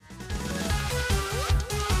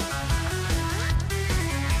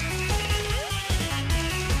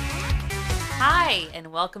Hi,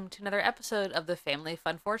 and welcome to another episode of the Family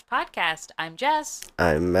Fun Force podcast. I'm Jess,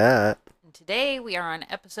 I'm Matt. and today we are on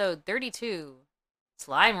episode 32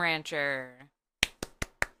 Slime Rancher.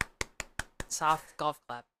 Soft golf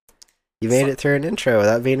clap. You made it through an intro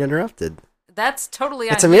without being interrupted. That's totally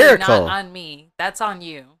It's on a you, miracle. not on me. That's on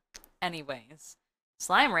you. Anyways,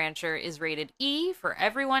 Slime Rancher is rated E for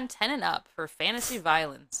everyone 10 and up for fantasy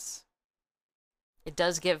violence. It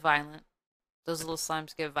does get violent. Those little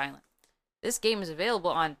slimes get violent. This game is available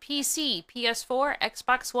on PC, PS4,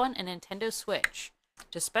 Xbox One, and Nintendo Switch.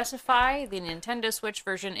 To specify, the Nintendo Switch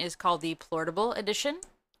version is called the Plortable Edition,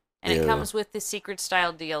 and it Ew. comes with the Secret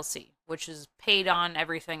Style DLC, which is paid on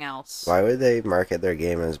everything else. Why would they market their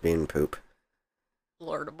game as being poop?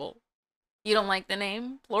 Plortable. You don't like the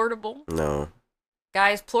name? Plortable? No.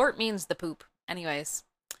 Guys, plort means the poop. Anyways,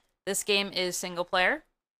 this game is single player.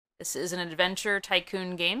 This is an adventure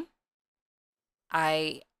tycoon game.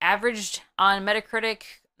 I averaged on Metacritic.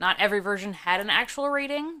 Not every version had an actual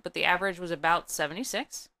rating, but the average was about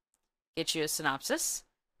 76. Get you a synopsis.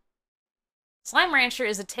 Slime Rancher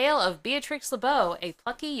is a tale of Beatrix LeBeau, a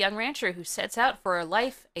plucky young rancher who sets out for a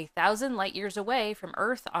life 1,000 light years away from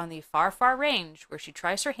Earth on the far, far range, where she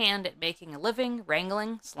tries her hand at making a living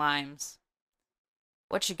wrangling slimes.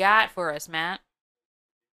 What you got for us, Matt?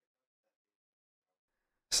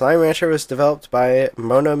 Slime Rancher was developed by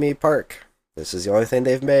Monomi Park. This is the only thing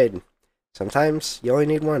they've made. Sometimes you only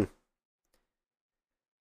need one.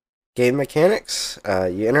 Game mechanics.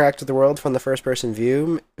 You interact with the world from the first-person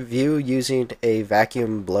view using a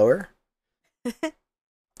vacuum blower.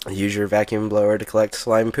 Use your vacuum blower to collect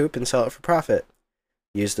slime poop and sell it for profit.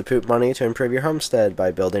 Use the poop money to improve your homestead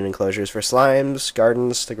by building enclosures for slimes,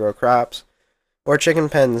 gardens to grow crops, or chicken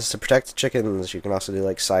pens to protect the chickens. You can also do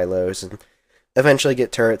like silos and eventually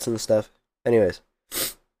get turrets and stuff. Anyways,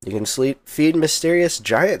 you can feed mysterious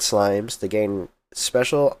giant slimes to gain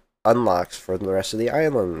special unlocks for the rest of the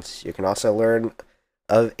islands. You can also learn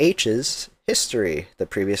of H's history, the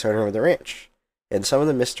previous owner of the ranch, and some of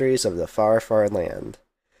the mysteries of the far, far land.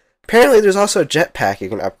 Apparently there's also a jetpack you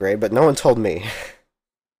can upgrade, but no one told me.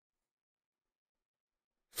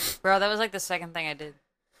 Bro, that was like the second thing I did.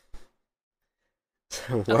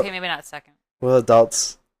 What Okay, maybe not second. will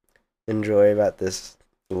adults enjoy about this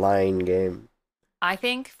line game? I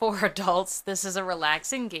think for adults, this is a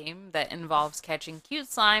relaxing game that involves catching cute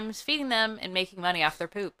slimes, feeding them, and making money off their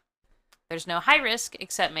poop. There's no high risk,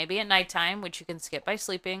 except maybe at nighttime, which you can skip by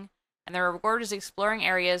sleeping, and the reward is exploring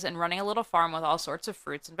areas and running a little farm with all sorts of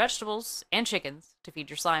fruits and vegetables, and chickens, to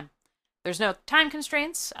feed your slime. There's no time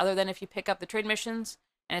constraints, other than if you pick up the trade missions,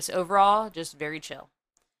 and it's overall just very chill.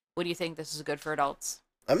 What do you think this is good for adults?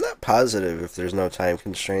 I'm not positive if there's no time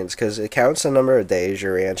constraints, because it counts the number of days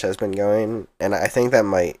your ranch has been going, and I think that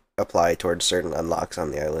might apply towards certain unlocks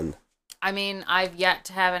on the island. I mean, I've yet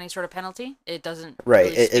to have any sort of penalty. It doesn't Right,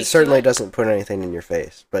 really it speak to certainly it. doesn't put anything in your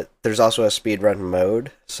face, but there's also a speedrun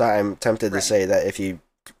mode, so I'm tempted to Right. say that if you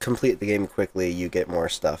complete the game quickly, you get more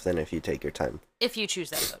stuff than if you take your time. If you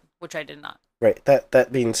choose that mode, which I did not. Right,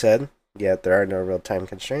 that being said, yeah, there are no real time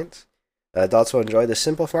constraints. Adults will enjoy the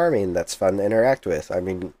simple farming that's fun to interact with. I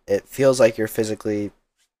mean, it feels like you're physically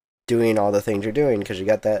doing all the things you're doing because you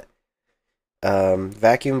got that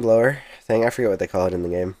vacuum blower thing. I forget what they call it in the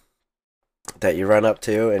game. That you run up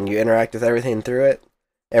to and you interact with everything through it.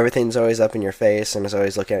 Everything's always up in your face and is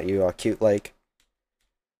always looking at you all cute like.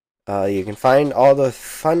 You can find all the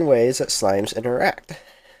fun ways that slimes interact.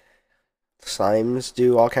 Slimes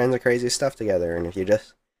do all kinds of crazy stuff together, and if you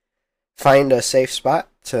just find a safe spot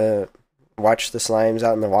to watch the slimes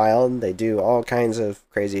out in the wild, they do all kinds of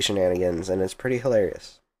crazy shenanigans, and it's pretty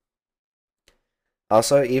hilarious.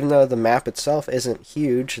 Also, even though the map itself isn't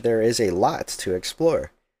huge, there is a lot to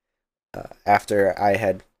explore. After I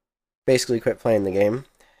had basically quit playing the game,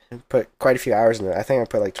 put quite a few hours in it. I think I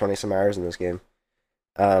put like 20 some hours in this game.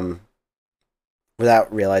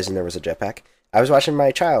 Without realizing there was a jetpack. I was watching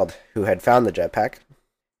my child, who had found the jetpack,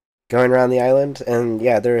 going around the island, and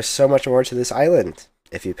yeah, there is so much more to this island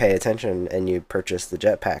if you pay attention and you purchase the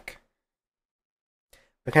jetpack.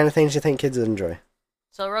 What kind of things do you think kids would enjoy?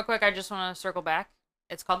 So real quick, I just want to circle back.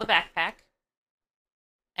 It's called the backpack,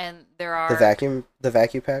 and there are The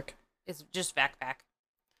vacuum pack? it's just backpack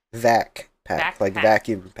Vac pack, like Backpack.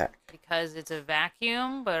 vacuum pack. because it's a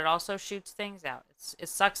vacuum, but it also shoots things out. It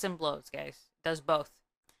sucks and blows, guys. It does both.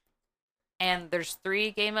 And there's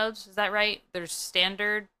 3 game modes. Is that right? There's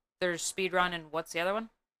standard, there's speedrun, and what's the other one?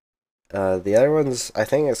 The other one's, I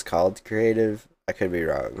think it's called creative. I could be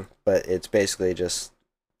wrong, but it's basically just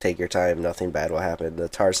take your time, nothing bad will happen. The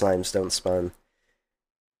tar slimes don't spawn.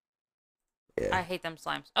 I Yeah, hate them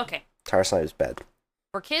slimes. Okay. tar slime's bad.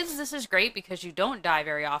 For kids, this is great because you don't die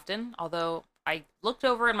very often, although I looked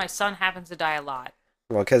over and my son happens to die a lot.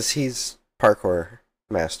 Well, because he's parkour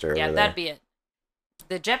master Yeah, over that'd there. be it.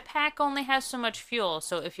 The jetpack only has so much fuel,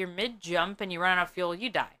 so if you're mid-jump and you run out of fuel, you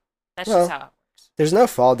die. That's Well, just how it works. There's no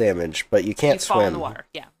fall damage, but you can't You swim. fall in the water.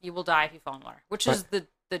 Yeah, you will die if you fall in the water, which is What?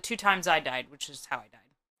 the 2 times I died, which is how I died.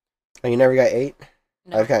 Oh, you never got ate?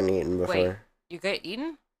 No. I've gotten eaten before. Wait, you get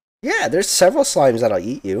eaten? Yeah, there's several slimes that'll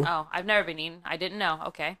eat you. Oh, I've never been eaten. I didn't know.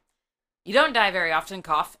 Okay. You don't die very often,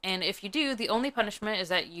 cough, and if you do, the only punishment is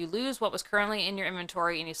that you lose what was currently in your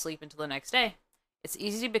inventory and you sleep until the next day. It's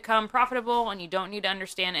easy to become profitable, and you don't need to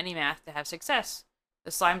understand any math to have success.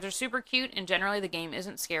 The slimes are super cute, and generally the game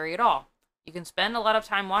isn't scary at all. You can spend a lot of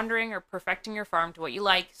time wandering or perfecting your farm to what you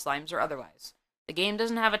like, slimes or otherwise. The game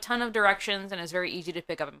doesn't have a ton of directions and is very easy to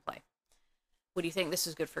pick up and play. What do you think? This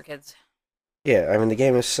is good for kids? Yeah, I mean, the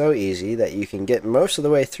game is so easy that you can get most of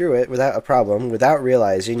the way through it without a problem, without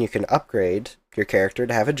realizing you can upgrade your character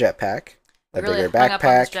to have a jetpack, a You really bigger hung up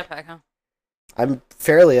on this backpack. jetpack, huh? I'm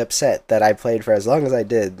fairly upset that I played for as long as I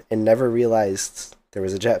did and never realized there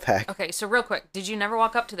was a jetpack. Okay, so real quick, did you never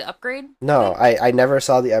walk up to the upgrade? No, I never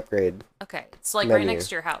saw the upgrade. Okay, it's like right Menu. next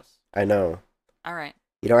to your house. I know. All right.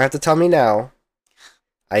 You don't have to tell me now.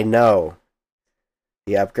 I know.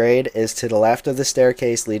 The upgrade is to the left of the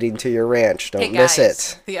staircase leading to your ranch. Don't Hey miss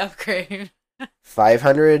guys, it. the upgrade.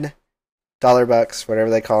 $500 bucks, whatever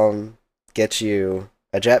they call them, gets you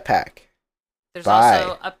a jetpack. There's Buy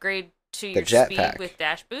also upgrade to the your speed jetpack. with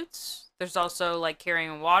dash boots. There's also like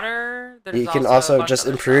carrying water. There's You can a also bunch just of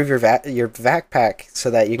other improve stuff. your backpack so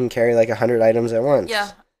that you can carry like 100 items at once.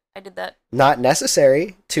 Yeah, I did that. Not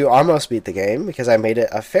necessary to almost beat the game because I made it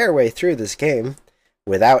a fair way through this game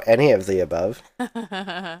without any of the above.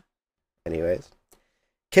 Anyways,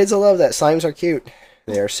 kids will love that. Slimes are cute.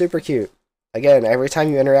 They are super cute. Again, every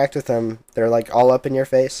time you interact with them, they're like all up in your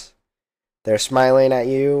face. They're smiling at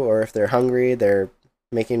you, or if they're hungry, they're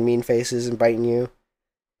making mean faces and biting you.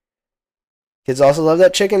 Kids also love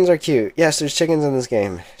that chickens are cute. Yes, there's chickens in this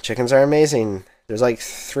game. Chickens are amazing. There's like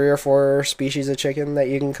 3 or 4 species of chicken that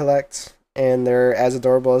you can collect, and they're as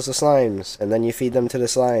adorable as the slimes. And then you feed them to the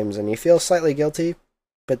slimes, and you feel slightly guilty,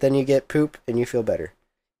 but then you get poop, and you feel better.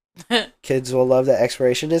 Kids will love that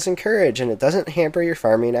exploration is encouraged, and it doesn't hamper your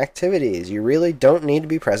farming activities. You really don't need to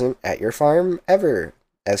be present at your farm ever.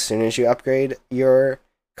 As soon as you upgrade your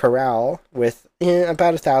corral with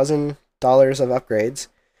about $1,000 of upgrades,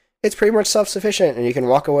 it's pretty much self-sufficient, and you can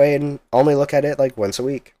walk away and only look at it like once a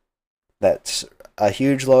week. That's a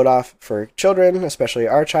huge load off for children, especially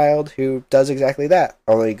our child, who does exactly that.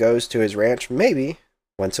 Only goes to his ranch maybe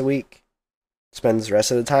once a week. Spends the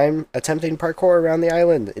rest of the time attempting parkour around the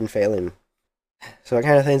island and failing. So what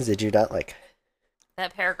kind of things did you not like?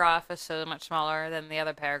 That paragraph is so much smaller than the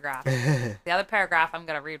other paragraph. The other paragraph I'm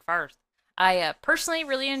going to read first. I personally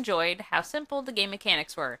really enjoyed how simple the game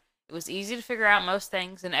mechanics were. It was easy to figure out most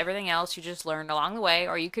things, and everything else you just learned along the way,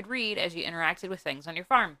 or you could read as you interacted with things on your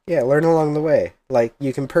farm. Yeah, learn along the way. Like,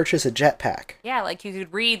 you can purchase a jetpack. Yeah, like you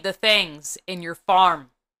could read the things in your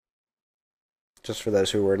farm. Just for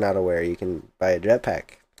those who were not aware, you can buy a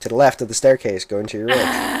jetpack. To the left of the staircase, go into your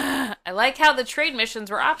ranch. I like how the trade missions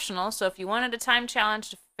were optional, so if you wanted a time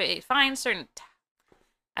challenge to find certain...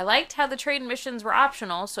 I liked how the trade missions were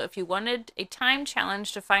optional, so if you wanted a time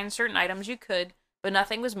challenge to find certain items, you could, but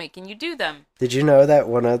nothing was making you do them. Did you know that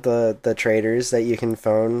one of the traders that you can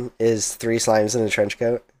phone is 3 slimes in a trench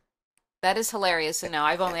coat? That is hilarious, and no,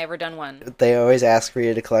 I've only ever done one. They always ask for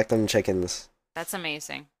you to collect them chickens. That's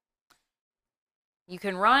amazing. You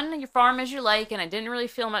can run your farm as you like, and I didn't really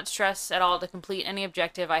feel much stress at all to complete any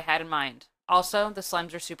objective I had in mind. Also, the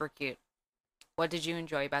slimes are super cute. What did you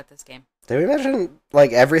enjoy about this game? Did we mention,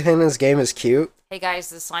 like, everything in this game is cute? Hey guys,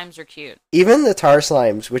 the slimes are cute. Even the tar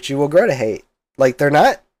slimes, which you will grow to hate. Like, they're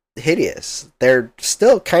not hideous. They're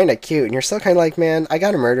still kind of cute, and you're still kind of like, man, I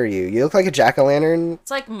gotta murder you. You look like a jack-o'-lantern.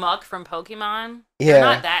 It's like Muck from Pokemon. Yeah. They're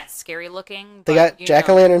not that scary looking. They but, got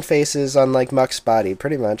jack-o'-lantern faces on, like, Muck's body,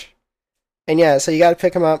 pretty much. And yeah, so you gotta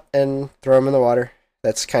pick them up and throw them in the water.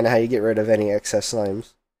 That's kind of how you get rid of any excess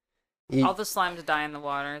slimes. All the slimes die in the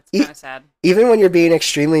water. It's kind of sad. Even when you're being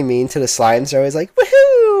extremely mean to the slimes, they're always like,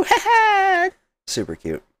 woohoo, ha ha! Super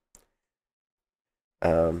cute.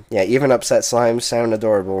 Yeah, even upset slimes sound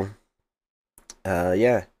adorable.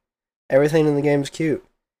 Yeah. Everything in the game is cute.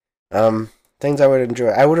 Things I would enjoy.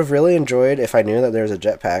 I would have really enjoyed if I knew that there was a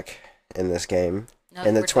jetpack in this game. No,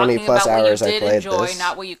 in the we're 20 talking plus about hours what I you did played enjoy, this.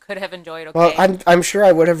 not what you could have enjoyed. Okay. Well, I'm sure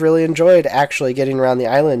I would have really enjoyed actually getting around the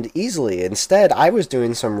island easily. Instead, I was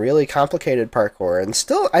doing some really complicated parkour, and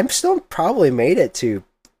I'm still probably made it to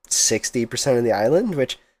 60% of the island,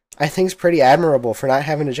 which I think is pretty admirable for not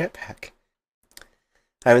having a jetpack.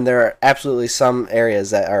 I mean, there are absolutely some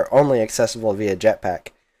areas that are only accessible via jetpack,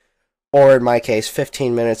 or in my case,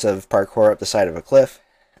 15 minutes of parkour up the side of a cliff.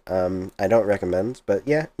 I don't recommend, but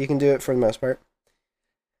yeah, you can do it for the most part.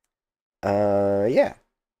 Yeah.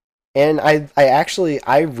 And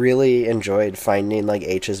I really enjoyed finding like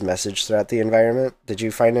H's message throughout the environment. Did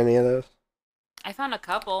you find any of those? I found a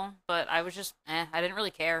couple, but I was just, I didn't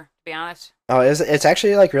really care, to be honest. Oh, it's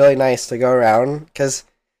actually like really nice to go around because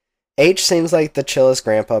H seems like the chillest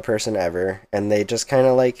grandpa person ever, and they just kind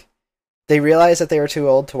of like they realized that they were too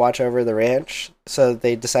old to watch over the ranch, so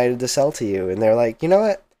they decided to sell to you, and they're like, you know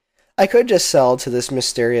what? I could just sell to this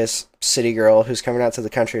mysterious city girl who's coming out to the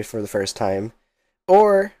country for the first time,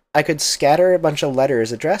 or I could scatter a bunch of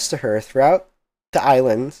letters addressed to her throughout the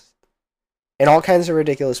island in all kinds of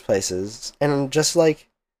ridiculous places, and just like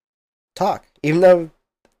talk, even though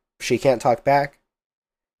she can't talk back.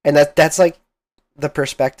 And that's like the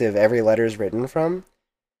perspective every letter is written from,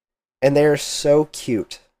 and they're so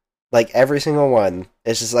cute. Like every single one,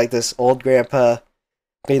 it's just like this old grandpa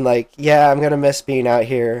being like, "Yeah, I'm gonna miss being out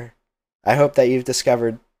here. I hope that you've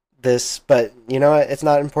discovered this, but you know what? It's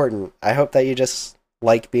not important. I hope that you just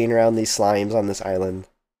like being around these slimes on this island."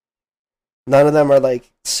 None of them are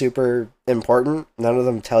like super important. None of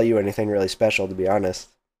them tell you anything really special, to be honest.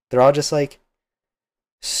 They're all just like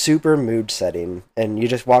super mood setting, and you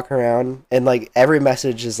just walk around, and like every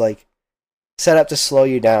message is like set up to slow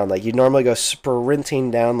you down. Like you normally go sprinting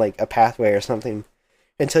down like a pathway or something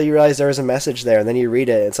until you realize there was a message there, and then you read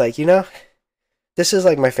it. It's like, this is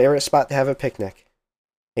like my favorite spot to have a picnic.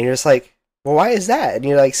 And you're just like, well, why is that? And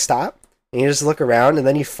you like stop and you just look around, and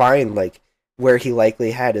then you find like where he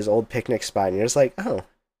likely had his old picnic spot, and you're just like, oh,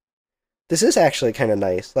 this is actually kind of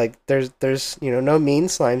nice. Like there's no mean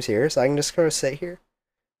slimes here, so I can just go sit here.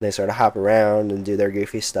 And they sort of hop around and do their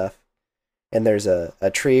goofy stuff. And there's a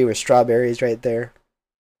tree with strawberries right there.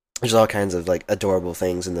 There's all kinds of like adorable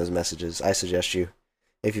things in those messages. I suggest you,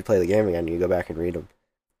 if you play the game again, you go back and read them.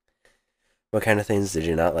 What kind of things did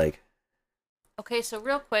you not like? Okay, so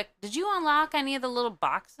real quick, did you unlock any of the little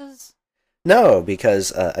boxes? No,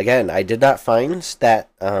 because again, I did not find that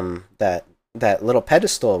little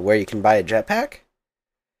pedestal where you can buy a jetpack.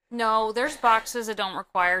 No, there's boxes that don't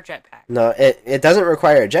require jetpack. No, it doesn't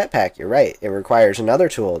require a jetpack. You're right. It requires another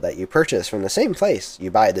tool that you purchase from the same place you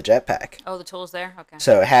buy the jetpack. Oh, the tool's there? Okay.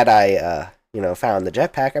 So had I found the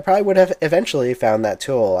jetpack, I probably would have eventually found that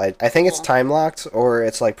tool. I think it's time locked, or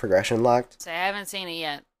it's like progression locked. So I haven't seen it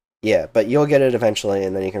yet. Yeah, but you'll get it eventually,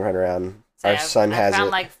 and then you can run around. Our son has it. I found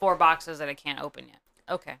like 4 boxes that I can't open yet.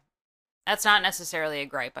 Okay. That's not necessarily a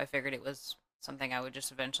gripe. I figured it was something I would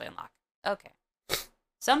just eventually unlock. Okay.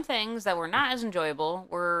 Some things that were not as enjoyable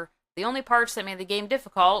were the only parts that made the game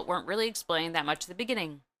difficult weren't really explained that much at the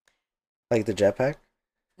beginning. Like the jetpack?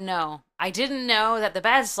 No. I didn't know that the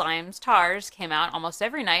bad slimes, tars, came out almost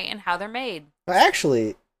every night and how they're made. Well,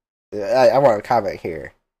 actually, I want to comment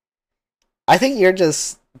here. I think you're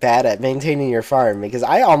just bad at maintaining your farm, because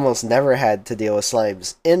I almost never had to deal with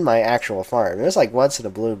slimes in my actual farm. It was like once in a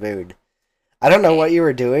blue moon. I don't know what you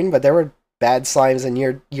were doing, but there were bad slimes in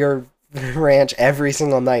your ranch every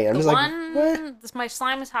single night. I'm just like, what? My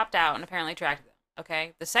slime was hopped out and apparently attracted them.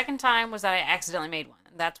 Okay? The second time was that I accidentally made one.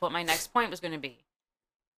 That's what my next point was going to be.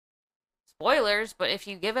 Spoilers, but if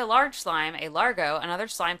you give a large slime a largo, another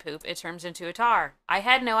slime poop, it turns into a tar. I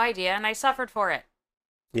had no idea, and I suffered for it.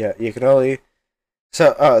 Yeah, you can only...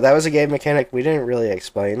 So, that was a game mechanic we didn't really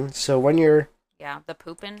explain. So when you're... Yeah, the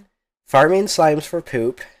pooping. Farming slimes for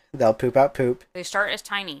poop, they'll poop out poop. They start as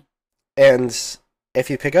tiny. And if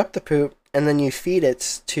you pick up the poop and then you feed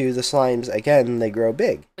it to the slimes again, they grow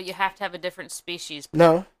big. But you have to have a different species.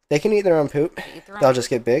 No, they can eat their own poop. They'll just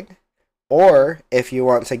get big. Or, if you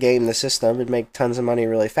want to game the system and make tons of money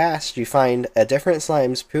really fast, you find a different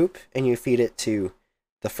slime's poop and you feed it to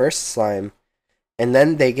the first slime. And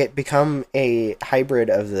then they become a hybrid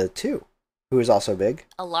of the two, who is also big.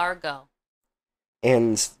 A largo.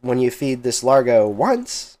 And when you feed this largo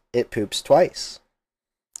once, it poops twice.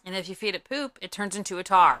 And if you feed it poop, it turns into a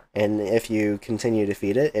tar. And if you continue to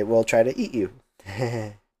feed it, it will try to eat you.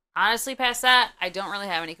 Honestly, past that, I don't really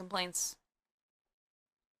have any complaints.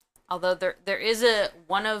 Although there is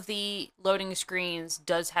one of the loading screens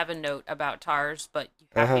does have a note about tars, but you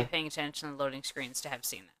have to be paying attention to the loading screens to have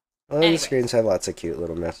seen that. Loading screens have lots of cute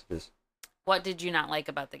little messages. What did you not like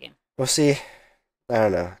about the game? Well, see, I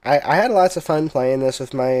don't know. I had lots of fun playing this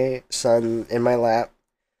with my son in my lap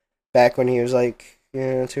back when he was like,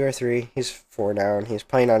 2 or 3. He's 4 now, and he's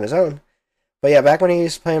playing on his own. But yeah, back when he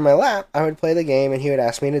was playing my lap, I would play the game, and he would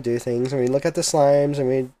ask me to do things, and we'd look at the slimes, and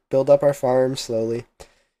we'd build up our farm slowly.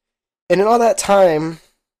 And in all that time,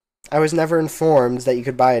 I was never informed that you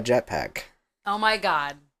could buy a jetpack. Oh my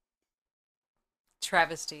god.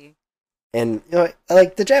 Travesty. And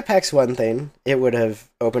like the jetpack's one thing. It would have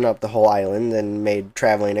opened up the whole island and made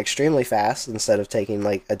traveling extremely fast instead of taking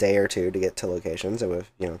like a day or two to get to locations. It would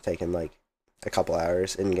have, taken like a couple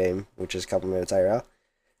hours in game, which is a couple minutes IRL.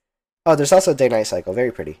 Oh, there's also a day-night cycle.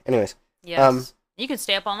 Very pretty. Anyways, Yes. You can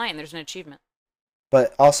stay up all night and there's an achievement.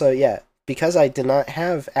 but also, yeah, because I did not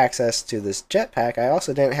have access to this jetpack, I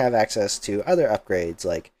also didn't have access to other upgrades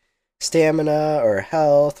like stamina or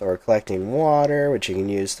health or collecting water, which you can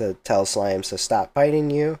use to tell slimes to stop biting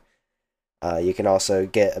you. You can also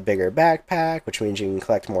get a bigger backpack, which means you can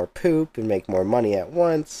collect more poop and make more money at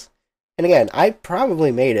once. And again, I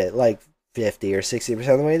probably made it like 50 or 60%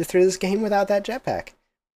 of the way through this game without that jetpack.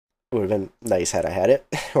 It would have been nice had I had it,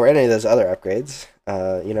 or any of those other upgrades.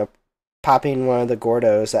 Popping one of the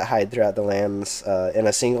Gordos that hide throughout the lands in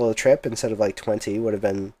a single trip instead of like 20 would have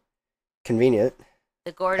been convenient.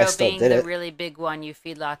 The Gordo being did the it. really big one, you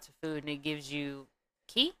feed lots of food and it gives you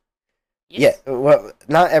key? Yeah, well,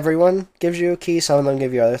 not everyone gives you a key. Some of them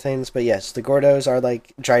give you other things, but yes, the Gordos are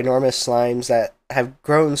like ginormous slimes that have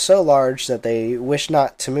grown so large that they wish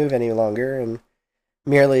not to move any longer and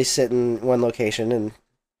merely sit in one location and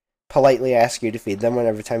politely ask you to feed them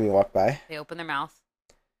whenever time you walk by. They open their mouth.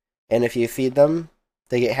 And if you feed them,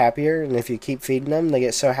 they get happier, and if you keep feeding them, they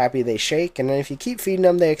get so happy they shake, and then if you keep feeding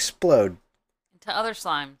them, they explode. To other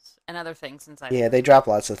slimes and other things inside. Yeah, they drop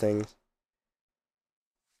lots of things.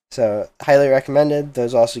 So, highly recommended.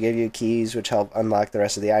 Those also give you keys, which help unlock the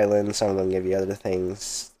rest of the island. Some of them give you other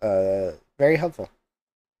things. Very helpful.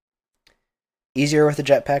 Easier with a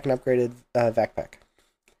jetpack and upgraded backpack.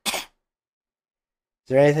 Is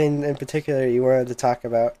there anything in particular you wanted to talk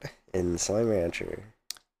about in Slime Rancher?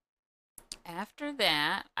 After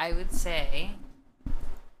that, I would say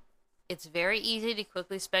it's very easy to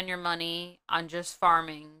quickly spend your money on just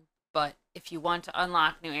farming, but if you want to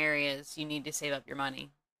unlock new areas, you need to save up your money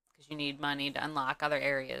because you need money to unlock other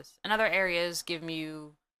areas. And other areas give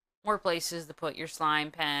you more places to put your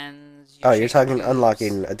slime pens. Oh, you're talking cubes,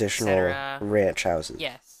 unlocking additional etc. ranch houses.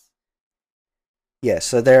 Yes. Yes,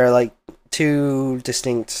 so there are like two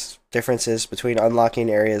distinct differences between unlocking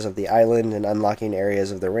areas of the island and unlocking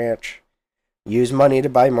areas of the ranch. Use money to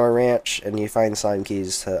buy more ranch, and you find slime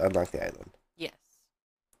keys to unlock the island. Yes.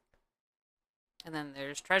 And then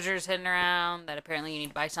there's treasures hidden around that apparently you need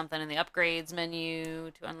to buy something in the upgrades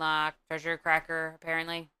menu to unlock. Treasure cracker,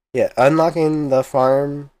 apparently. Yeah, unlocking the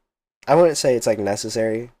farm, I wouldn't say it's like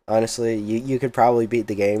necessary. Honestly, you could probably beat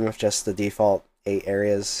the game with just the default 8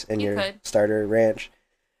 areas in your starter ranch.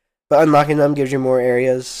 But unlocking them gives you more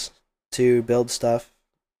areas to build stuff.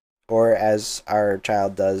 Or as our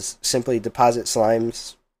child does, simply deposit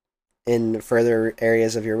slimes in further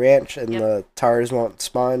areas of your ranch, and the tars won't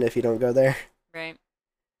spawn if you don't go there. Right.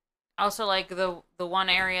 Also, like the one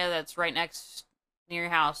area that's right next near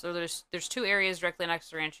your house. So there's 2 areas directly next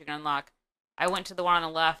to the ranch you can unlock. I went to the one on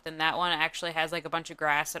the left, and that one actually has like a bunch of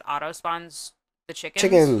grass that auto spawns the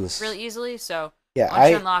chickens really easily. So yeah,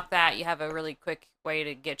 once you unlock that, you have a really quick way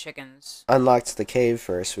to get chickens. Unlocked the cave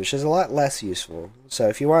first, which is a lot less useful. So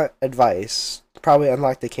if you want advice, probably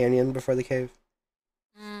unlock the canyon before the cave.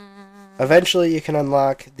 Eventually, you can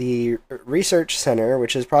unlock the research center,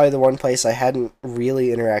 which is probably the one place I hadn't really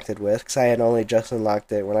interacted with, because I had only just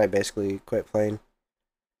unlocked it when I basically quit playing.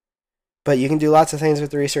 But you can do lots of things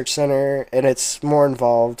with the research center, and it's more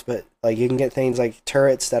involved, but like you can get things like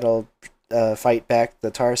turrets that'll fight back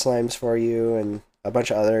the tar slimes for you, and a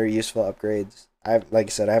bunch of other useful upgrades. Like I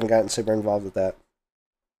said, I haven't gotten super involved with that.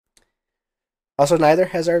 Also, neither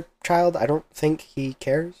has our child. I don't think he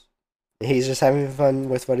cares. He's just having fun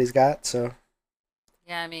with what he's got, so.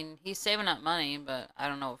 Yeah, I mean, he's saving up money, but I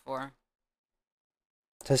don't know what for.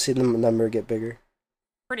 To see the number get bigger.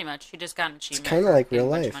 Pretty much. He just got an achievement. It's kind of like real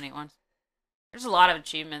life. Money at once. There's a lot of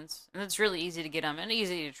achievements, and it's really easy to get them, and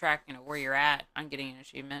easy to track, where you're at on getting an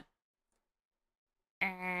achievement.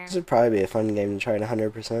 This would probably be a fun game to try at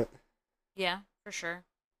 100%. Yeah, for sure.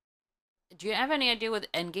 Do you have any idea what the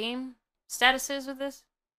endgame status is with this?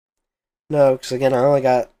 No, because again, I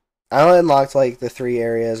only unlocked like the 3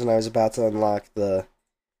 areas, and I was about to unlock the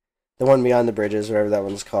one beyond the bridges, whatever that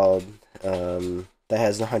one's called, that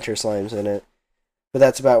has the hunter slimes in it. But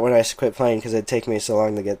that's about when I quit playing, because it'd take me so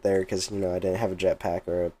long to get there, because, I didn't have a jetpack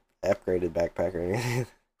or a upgraded backpack or anything.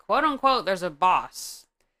 Quote unquote, there's a boss.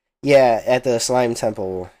 Yeah, at the slime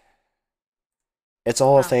temple. It's a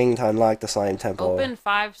whole Huh. thing to unlock the slime temple. Open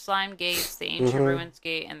 5 slime gates, the ancient Hmm. ruins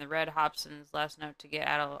gate, and the red Hobson's last note to get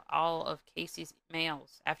out of all of Casey's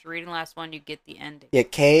mails. After reading the last one, you get the ending. Yeah,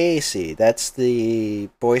 Casey. That's the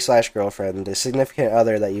boy slash girlfriend, the significant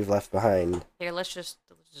other that you've left behind. Here, let's just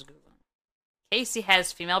Google it. Casey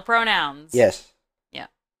has female pronouns. Yes. Yeah.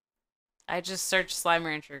 I just searched Slime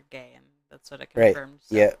Rancher gay, and that's what it Right. confirmed.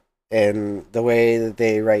 So. Yeah. And the way that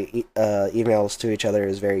they write emails to each other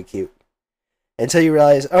is very cute. Until you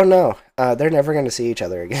realize, oh no, they're never going to see each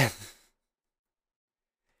other again.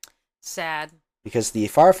 Sad. Because the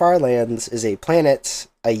Far Far Lands is a planet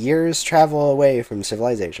a year's travel away from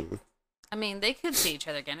civilization. I mean, they could see each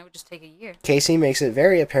other again. It would just take a year. Casey makes it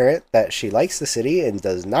very apparent that she likes the city and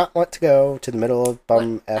does not want to go to the middle of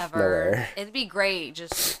bum F nowhere. It'd be great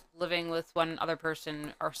just living with one other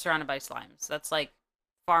person or surrounded by slimes. That's like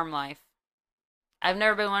farm life. I've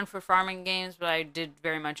never been one for farming games, but I did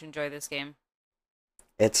very much enjoy this game.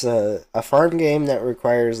 It's a farm game that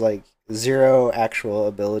requires like zero actual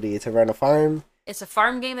ability to run a farm. It's a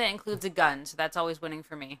farm game that includes a gun, so that's always winning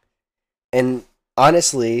for me. And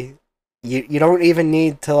honestly, you don't even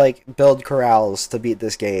need to like build corrals to beat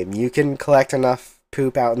this game. You can collect enough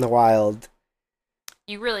poop out in the wild.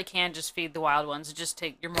 You really can just feed the wild ones. It just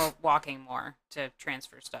take you're more walking more to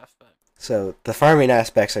transfer stuff. But So the farming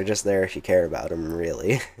aspects are just there if you care about them,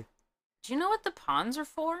 really. do you know what the ponds are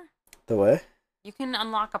for? The what? You can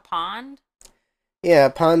unlock a pond. Yeah,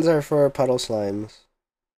 ponds are for puddle slimes.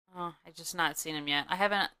 Oh, I've just not seen them yet. I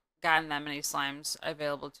haven't gotten that many slimes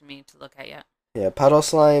available to me to look at yet. Yeah, puddle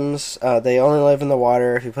slimes, they only live in the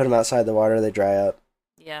water. If you put them outside the water, they dry up.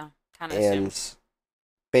 Yeah, kind of And assumed.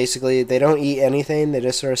 basically, they don't eat anything. They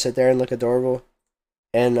just sort of sit there and look adorable.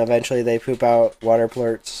 And eventually they poop out water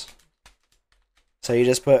plorts. So you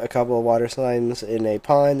just put a couple of water slimes in a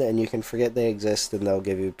pond, and you can forget they exist, and they'll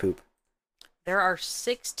give you poop. There are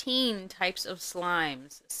 16 types of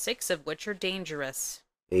slimes, 6 of which are dangerous.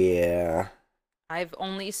 Yeah. I've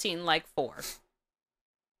only seen like 4.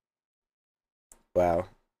 Wow.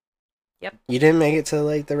 Yep. You didn't make it to,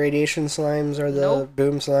 like, the radiation slimes or the Nope.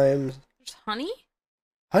 boom slimes? There's honey?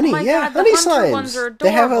 Honey, Oh my yeah, God, the honey hunter slimes. ones are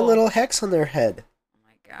They have a adorable. little hex on their head. Oh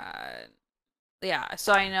my god. Yeah,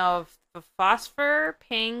 so I know of the phosphor,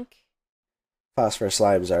 pink, Phosphor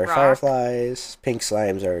slimes are rock, fireflies. Pink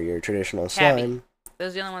slimes are your traditional tabby. slime.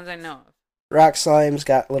 Those are the only ones I know of. Rock slimes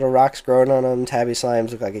got little rocks growing on them. Tabby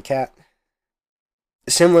slimes look like a cat.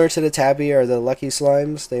 Similar to the tabby are the lucky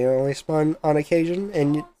slimes. They only spawn on occasion,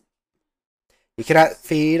 and you cannot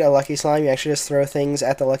feed a lucky slime. You actually just throw things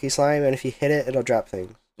at the lucky slime, and if you hit it, it'll drop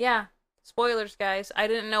things. Yeah. Spoilers, guys. I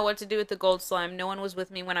didn't know what to do with the gold slime. No one was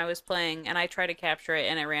with me when I was playing, and I tried to capture it,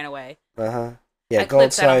 and it ran away. Uh-huh. Yeah, I gold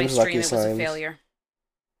clipped that on my slimes, lucky stream. It was a slimes. failure.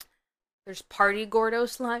 There's Party Gordo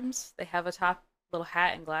slimes. They have a top little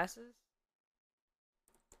hat and glasses.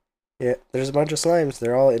 Yeah, there's a bunch of slimes.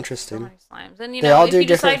 They're all So interesting. many slimes. And you They know, all if do you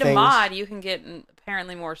decide different to things. mod, you can get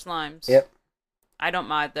apparently more slimes. Yep. I don't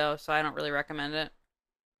mod though, so I don't really recommend it.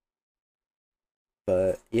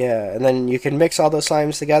 But yeah, and then you can mix all those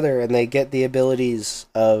slimes together, and they get the abilities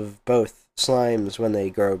of both slimes when they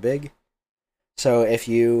grow big. So if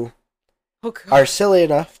you Oh god. are silly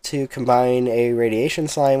enough to combine a radiation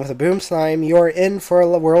slime with a boom slime, you're in for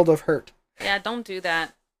a world of hurt. Yeah, don't do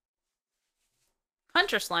that.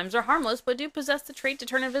 Hunter slimes are harmless, but do possess the trait to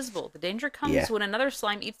turn invisible. The danger comes Yeah. when another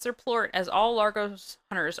slime eats their plort, as all Largos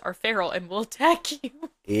hunters are feral and will attack you.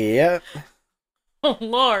 Yep. Oh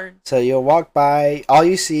lord. So you'll walk by, all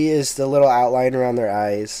you see is the little outline around their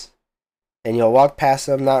eyes. And you'll walk past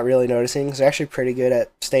them, not really noticing, because they're actually pretty good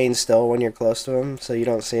at staying still when you're close to them, so you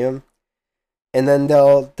don't see them. And then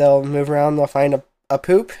they'll move around, they'll find a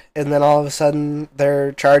poop, and then all of a sudden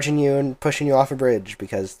they're charging you and pushing you off a bridge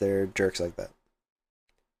because they're jerks like that.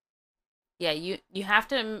 Yeah, you have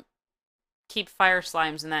to keep fire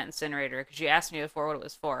slimes in that incinerator, because you asked me before what it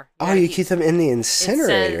was for. Oh, gotta you keep them in the it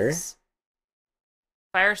incinerator? says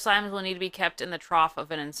fire slimes will need to be kept in the trough of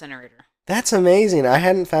an incinerator. That's amazing. I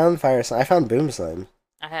hadn't found fire slime. I found boom slime.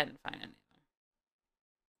 I hadn't found any.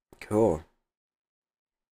 Cool.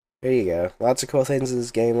 There you go. Lots of cool things in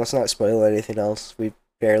this game. Let's not spoil anything else. We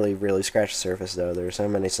barely really scratched the surface, though. There's so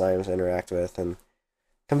many slimes to interact with and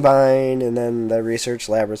combine, and then the research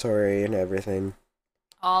laboratory and everything.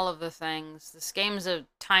 All of the things. This game's a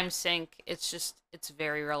time sink. It's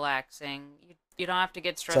very relaxing. You don't have to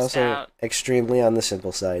get It's stressed also out. extremely on the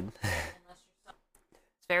simple side.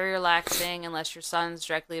 It's very relaxing unless your son's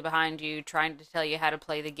directly behind you trying to tell you how to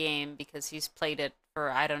play the game because he's played it for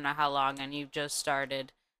I don't know how long and you've just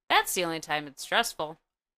started. That's the only time it's stressful.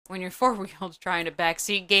 When your 4-year-old's trying to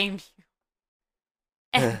backseat game you.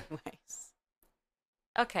 Anyways.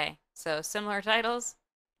 Okay, so similar titles.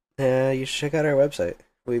 You should check out our website.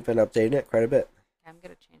 We've been updating it quite a bit. I'm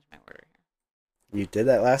gonna change my order here. You did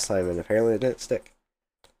that last time, and apparently it didn't stick.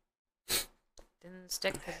 Didn't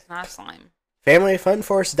stick because it's not a slime.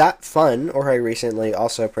 FamilyFunForce.fun, or I recently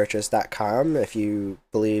also purchased .com if you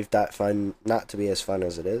believe .fun not to be as fun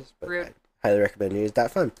as it is, but Rude. I highly recommend you use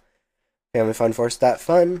 .fun.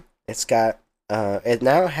 FamilyFunForce.fun, it's got, it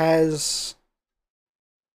now has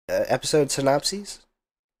episode synopses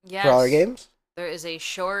Yes. for all our games. There is a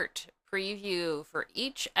short preview for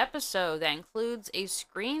each episode that includes a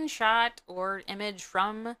screenshot or image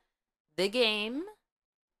from the game.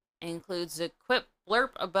 It includes a quick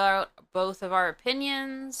blurb about both of our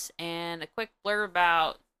opinions and a quick blurb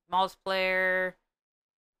about multiplayer,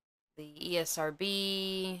 the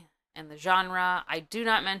ESRB, and the genre. I do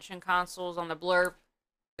not mention consoles on the blurb.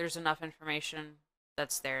 There's enough information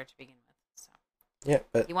that's there to begin with. So, Yeah,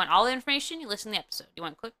 but you want all the information, you listen to the episode. You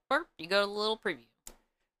want a quick blurb, you go to the little preview.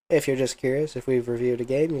 if you're just curious if we've reviewed a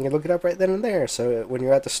game, you can look it up right then and there. So when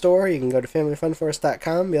you're at the store, you can go to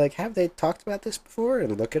FamilyFunForce.com, be like, have they talked about this before?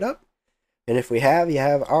 And look it up. And if we have, you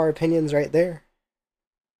have our opinions right there.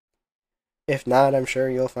 If not, I'm sure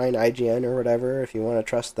you'll find IGN or whatever if you want to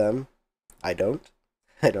trust them. I don't.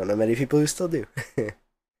 I don't know many people who still do.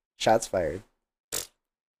 Shots fired.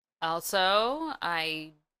 Also,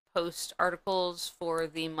 I post articles for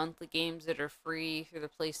the monthly games that are free through the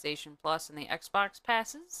PlayStation Plus and the Xbox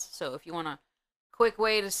passes. So if you want a quick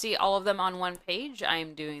way to see all of them on one page, I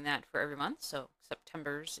am doing that for every month. So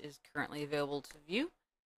September's is currently available to view.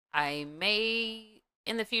 I may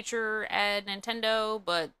in the future add Nintendo,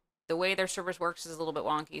 but the way their service works is a little bit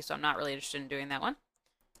wonky, so I'm not really interested in doing that one.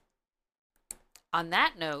 On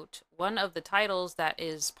that note, one of the titles that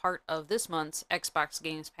is part of this month's Xbox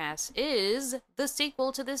Games Pass is the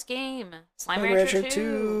sequel to this game, Slime Rancher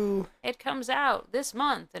 2. It comes out this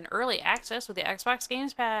month in early access with the Xbox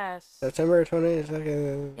Games Pass. September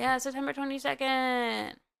 22nd. Yeah, September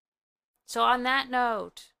 22nd. So on that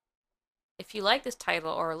note, if you like this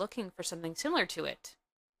title or are looking for something similar to it,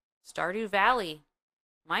 Stardew Valley,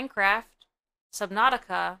 Minecraft,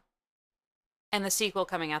 Subnautica, and the sequel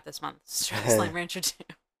coming out this month, Slime Rancher 2.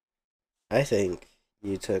 I think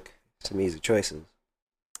you took some easy choices.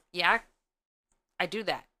 Yeah, I do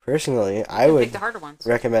that. Personally, I would pick the harder ones.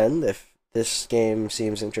 recommend, if this game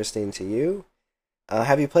seems interesting to you,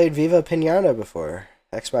 have you played Viva Pinata before?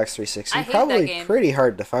 Xbox 360. I hate Probably that game. pretty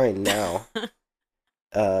hard to find now.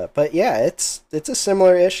 But yeah, it's a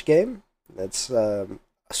similar-ish game. It's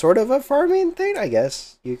sort of a farming thing, I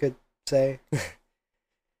guess you could say.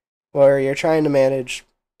 Where you're trying to manage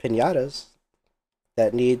pinatas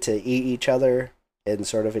that need to eat each other in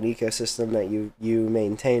sort of an ecosystem that you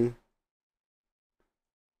maintain.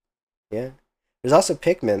 Yeah. There's also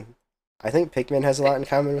Pikmin. I think Pikmin has a lot in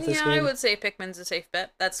common with this game. Yeah, I would say Pikmin's a safe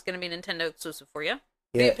bet. That's going to be Nintendo exclusive for you.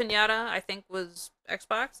 Yeah. Viva Pinata, I think, was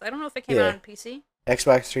Xbox. I don't know if it came out on PC.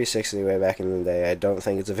 Xbox 360 way back in the day. I don't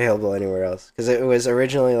think it's available anywhere else. Because it was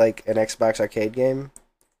originally like an Xbox arcade game.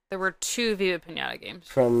 There were 2 Viva Pinata games.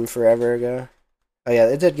 From forever ago. Oh yeah,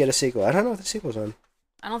 it did get a sequel. I don't know what the sequel's on.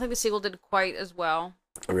 I don't think the sequel did quite as well.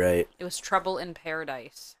 Right. It was Trouble in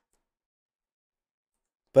Paradise.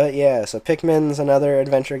 But yeah, so Pikmin's another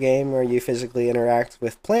adventure game where you physically interact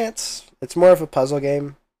with plants. It's more of a puzzle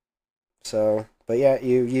game. So, but yeah,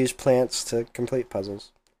 you use plants to complete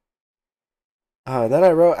puzzles. Then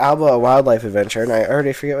I wrote Alba, a wildlife adventure, and I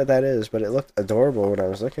already forget what that is, but it looked adorable when I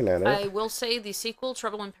was looking at it. I will say the sequel,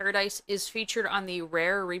 Trouble in Paradise, is featured on the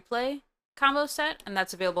Rare Replay combo set, and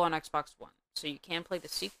that's available on Xbox One. So you can play the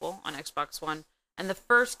sequel on Xbox One. And the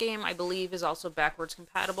first game, I believe, is also backwards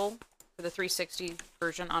compatible for the 360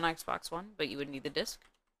 version on Xbox One, but you would need the disc.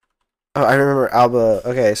 Oh, I remember Alba.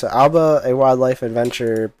 Okay, so Alba, a wildlife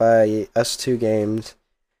adventure by S2 Games,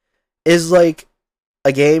 is like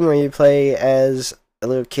a game where you play as a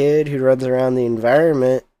little kid who runs around the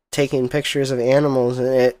environment taking pictures of animals,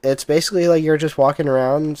 and it's basically like you're just walking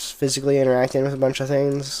around, physically interacting with a bunch of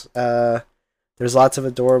things. There's lots of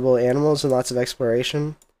adorable animals and lots of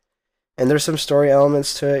exploration. And there's some story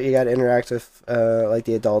elements to it. You got to interact with like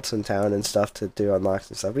the adults in town and stuff to do unlocks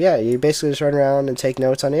and stuff. But yeah, you basically just run around and take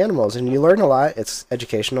notes on animals, and you learn a lot. It's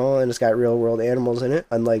educational, and it's got real world animals in it,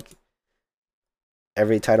 unlike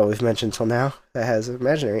every title we've mentioned till now that has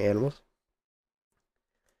imaginary animals.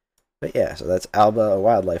 But yeah, so that's Alba, a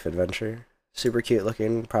wildlife adventure. Super cute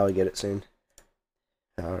looking. Probably get it soon.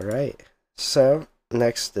 Alright. So,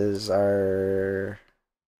 next is our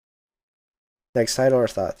next title or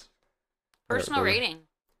thoughts? Personal rating.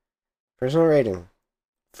 Personal rating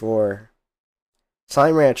for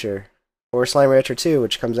Slime Rancher, or Slime Rancher 2,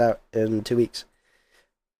 which comes out in 2 weeks.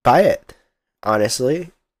 buy it.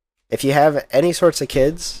 Honestly, if you have any sorts of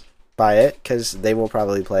kids, buy it because they will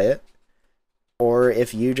probably play it. Or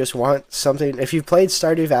if you just want something, if you've played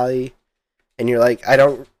Stardew Valley and you're like, I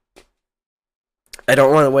don't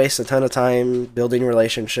want to waste a ton of time building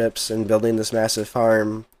relationships and building this massive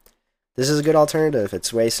farm. This is a good alternative.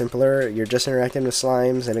 It's way simpler. You're just interacting with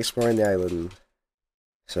slimes and exploring the island.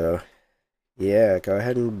 So, yeah, go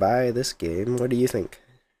ahead and buy this game. What do you think?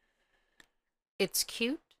 It's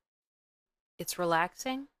cute. It's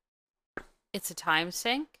relaxing. It's a time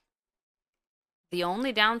sink. The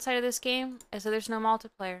only downside of this game is that there's no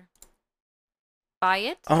multiplayer. Buy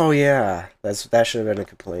it. Oh yeah, that should have been a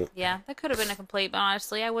complaint. Yeah, that could have been a complaint, but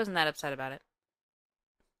honestly, I wasn't that upset about it.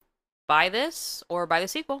 Buy this or buy the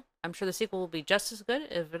sequel. I'm sure the sequel will be just as good,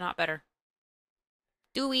 if not better.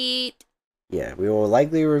 Do it. Yeah, we will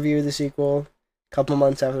likely review the sequel a couple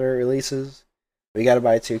months after it releases. We gotta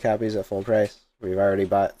buy 2 copies at full price. We've already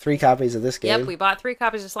bought 3 copies of this game. Yep, we bought 3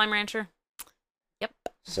 copies of Slime Rancher. Yep.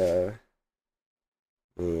 So,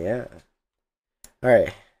 yeah.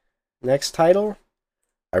 Alright. Next title,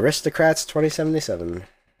 Aristocrats 2077.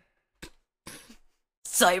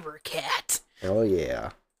 Cybercat. Oh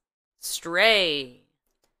yeah. Stray.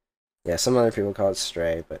 Yeah, some other people call it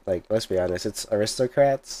Stray, but like, let's be honest, it's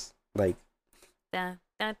Aristocrats. Like, Da,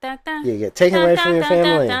 da, da, da. you get taken away from your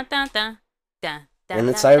family. Da, da, da, da, da, And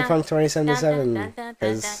it's da, da, Cyberpunk 2077, da, da, da,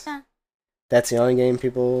 because da, da. that's the only game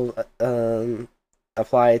people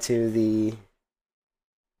apply to the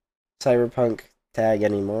Cyberpunk tag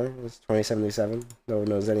anymore. It's 2077. No one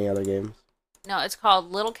knows any other games. No, it's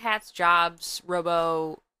called Little Cat's Jobs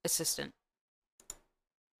Robo Assistant.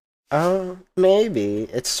 Oh, maybe.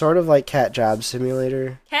 It's sort of like Cat Job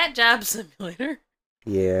Simulator. Cat Job Simulator.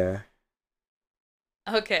 Yeah.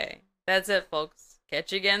 Okay, that's it, folks.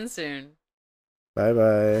 Catch you again soon.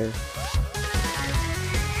 Bye-bye.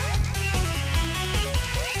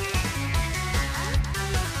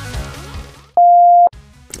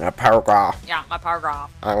 A paragraph. Yeah, my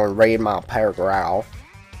paragraph. I want to read my paragraph.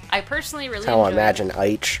 I personally really That's how I enjoyed imagine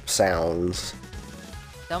H sounds.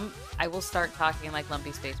 I will start talking like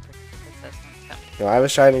Lumpy Space Princess. You know, I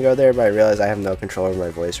was trying to go there, but I realized I have no control over my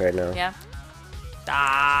voice right now. Yeah.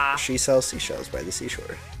 Ah. She sells seashells by the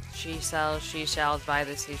seashore. She sells seashells by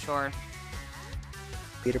the seashore.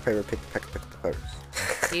 Peter Piper picked a peck of pickled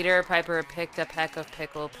peppers. Peter Piper picked a peck of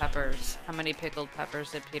pickled peppers. How many pickled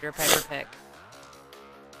peppers did Peter Piper pick?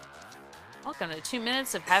 Welcome to 2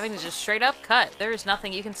 minutes of having to just straight up cut. There is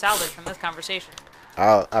nothing you can salvage from this conversation.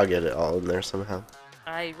 I'll get it all in there somehow.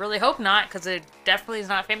 I really hope not, because it definitely is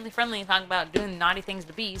not family friendly talking about doing naughty things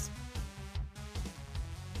to bees.